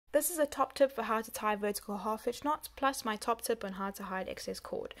this is a top tip for how to tie vertical half hitch knots, plus my top tip on how to hide excess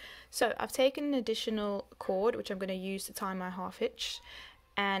cord. So I've taken an additional cord, which I'm going to use to tie my half hitch,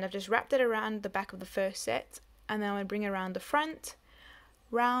 and I've just wrapped it around the back of the first set, and then I'm going to bring it around the front,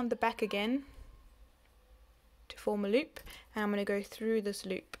 round the back again to form a loop, and I'm going to go through this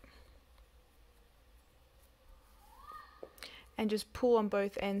loop and just pull on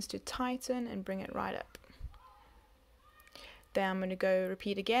both ends to tighten and bring it right up. Then I'm going to go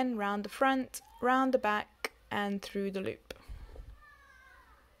repeat again, round the front, round the back, and through the loop.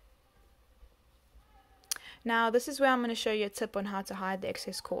 Now this is where I'm going to show you a tip on how to hide the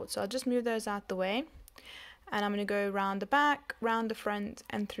excess cord. So I'll just move those out the way, and I'm going to go round the back, round the front,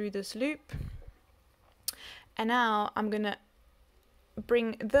 and through this loop. And now I'm going to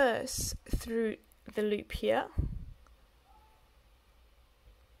bring this through the loop here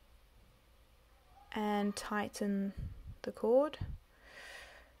and tighten the cord.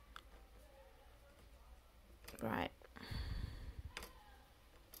 Right.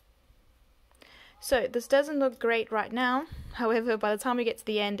 So this doesn't look great right now. However, by the time we get to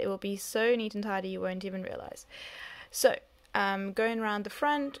the end, it will be so neat and tidy you won't even realize. So going around the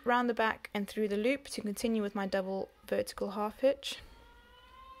front, round the back, and through the loop to continue with my double vertical half hitch.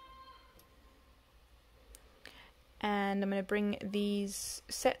 And I'm going to bring these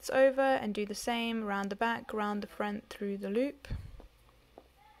sets over and do the same, round the back, round the front, through the loop.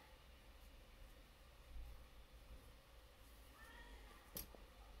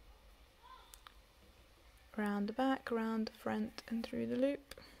 Round the back, round the front, and through the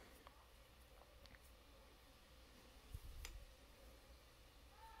loop.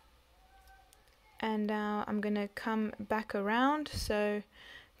 And now I'm going to come back around, so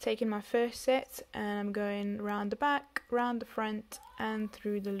taking my first set and I'm going round the back, round the front, and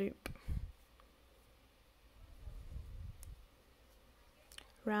through the loop.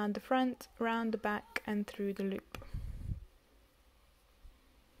 Round the front, round the back, and through the loop.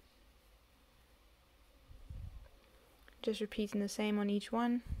 Just repeating the same on each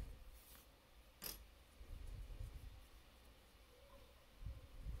one.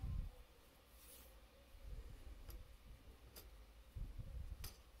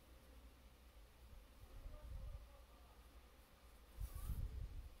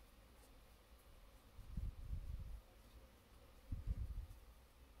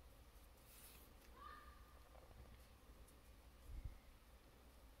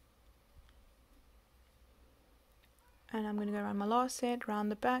 And I'm going to go around my last set,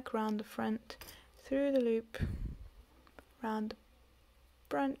 round the back, round the front, through the loop, round the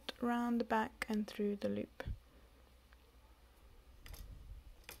front, round the back, and through the loop.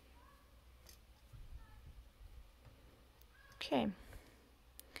 Okay.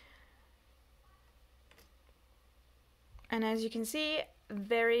 And as you can see,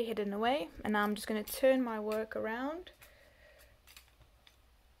 very hidden away. And now I'm just going to turn my work around.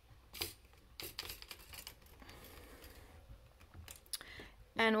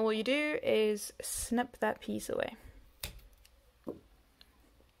 And all you do is snip that piece away.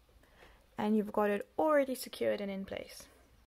 And you've got it already secured and in place.